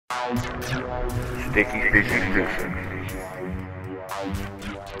Sticky Fishy Fishing.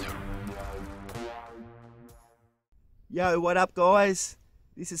 Yo, what up guys?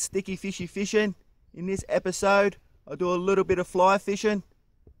 This is Sticky Fishy Fishing. In this episode, I do a little bit of fly fishing.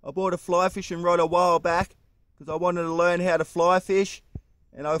 I bought a fly fishing rod a while back because I wanted to learn how to fly fish,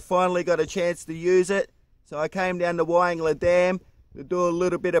 and I finally got a chance to use it. So I came down to Wyangala Dam to do a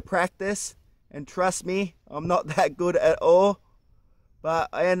little bit of practice, and trust me, I'm not that good at all. But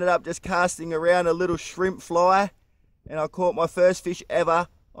I ended up just casting around a little shrimp fly, and I caught my first fish ever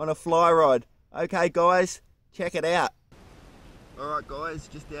on a fly rod. Okay guys, check it out. Alright guys,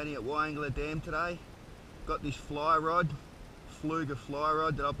 just down here at Wyangala Dam today. Got this fly rod, Fluger fly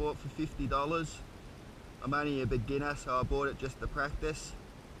rod that I bought for $50. I'm only a beginner, so I bought it just to practice.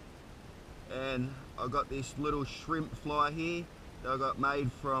 And I got this little shrimp fly here that I got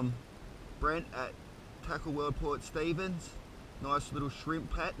made from Brent at Tackle World Port Stevens. Nice little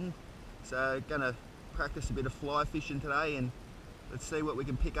shrimp pattern. So gonna practice a bit of fly fishing today, and let's see what we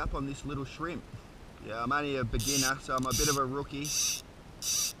can pick up on this little shrimp. Yeah, I'm only a beginner, so I'm a bit of a rookie.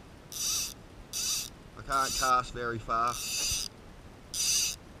 I can't cast very far,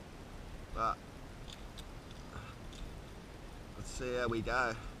 but let's see how we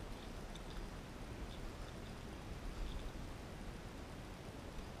go.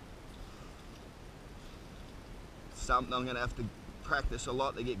 Something I'm going to have to practice a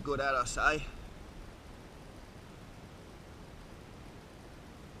lot to get good at, I say. I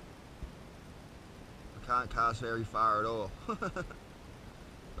can't cast very far at all.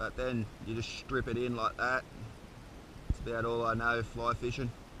 But then you just strip it in like that. That's about all I know fly fishing.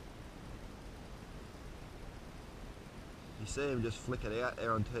 You see them just flick it out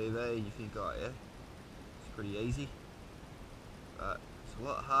there on TV and you think, oh yeah, it's pretty easy. But it's a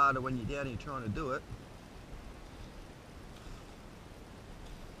lot harder when you're down here trying to do it.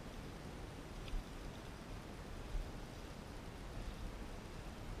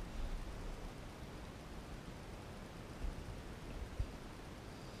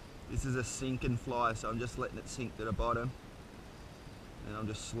 This is a sinking fly, so I'm just letting it sink to the bottom, and I'm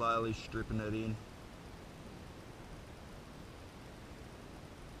just slowly stripping it in.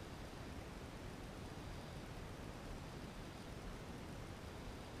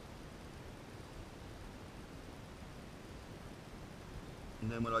 And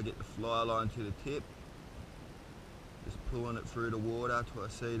then when I get the fly line to the tip, just pulling it through the water till I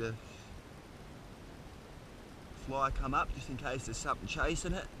see the fly come up, just in case there's something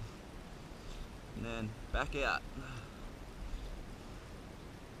chasing it. And then back out.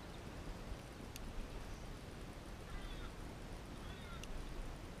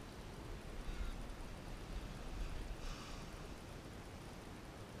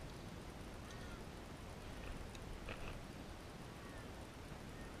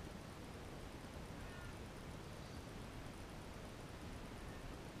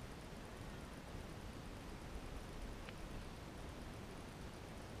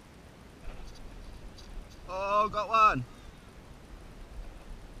 Oh, got one.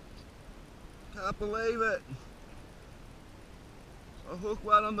 Can't believe it. I hooked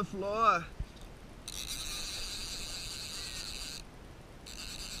one on the fly.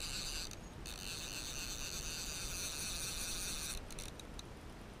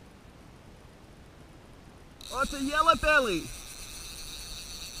 Oh, it's a yellowbelly.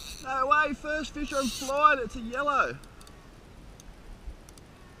 No way, first fish on fly and it's a yellow.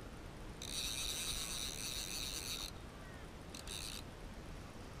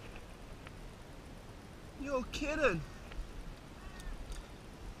 You're kidding.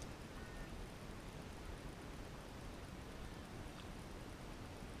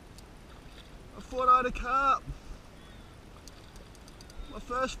 I thought I had a carp. My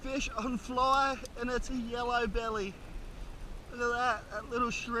first fish on fly, and it's a yellow belly. Look at that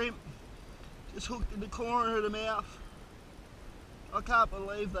little shrimp just hooked in the corner of the mouth. I can't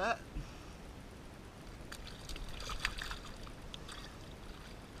believe that.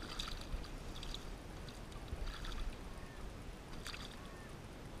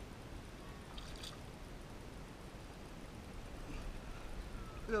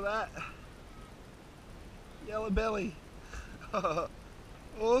 Look at that. Yellow belly.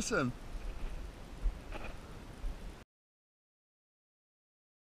 Awesome.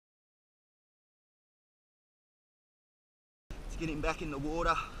 Let's get him back in the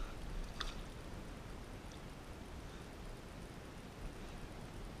water.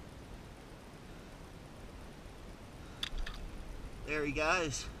 There he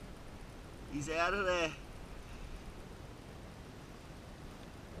goes. He's out of there.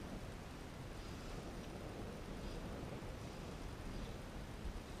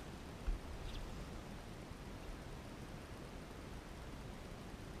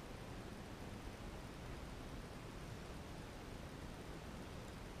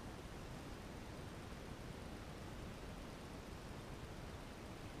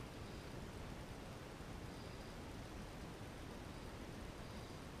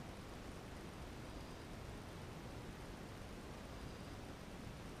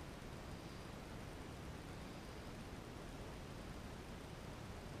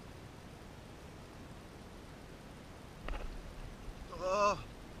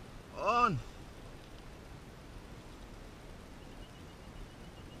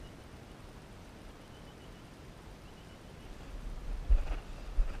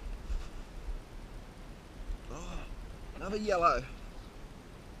 Another yellow.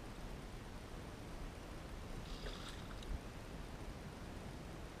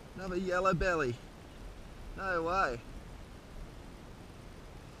 Another yellow belly. No way.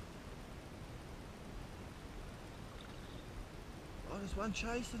 Oh, there's one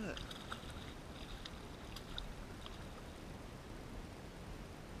chasing it.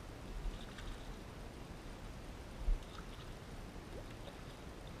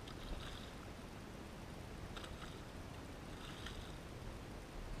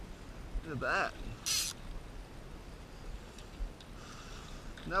 Look at that.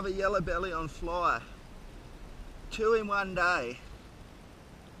 Another yellow belly on fly. 2 in one day.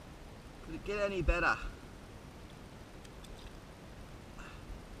 Could it get any better?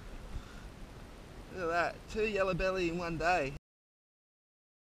 Look at that. 2 yellow belly in one day.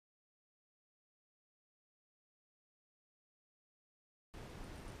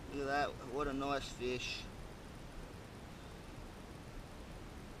 Look at that. What a nice fish.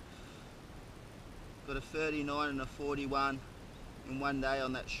 Got a 39 and a 41 in one day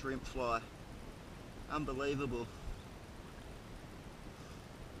on that shrimp fly. Unbelievable.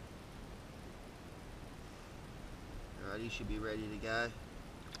 Alright, he should be ready to go.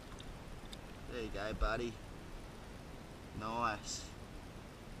 There you go, buddy. Nice.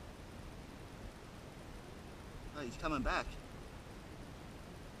 Oh, he's coming back.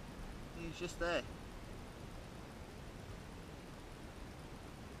 He's just there.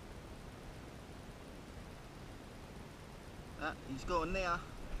 He's gone now.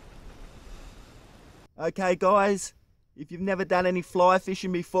 Okay guys, if you've never done any fly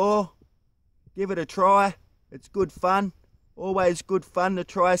fishing before, give it a try. It's good fun. Always good fun to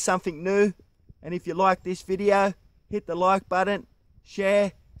try something new. And if you like this video, hit the like button,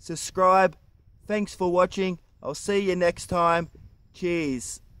 share, subscribe. Thanks for watching. I'll see you next time.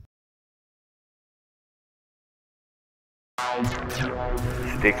 Cheers.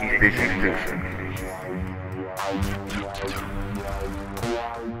 Sticky Fishy Fishing.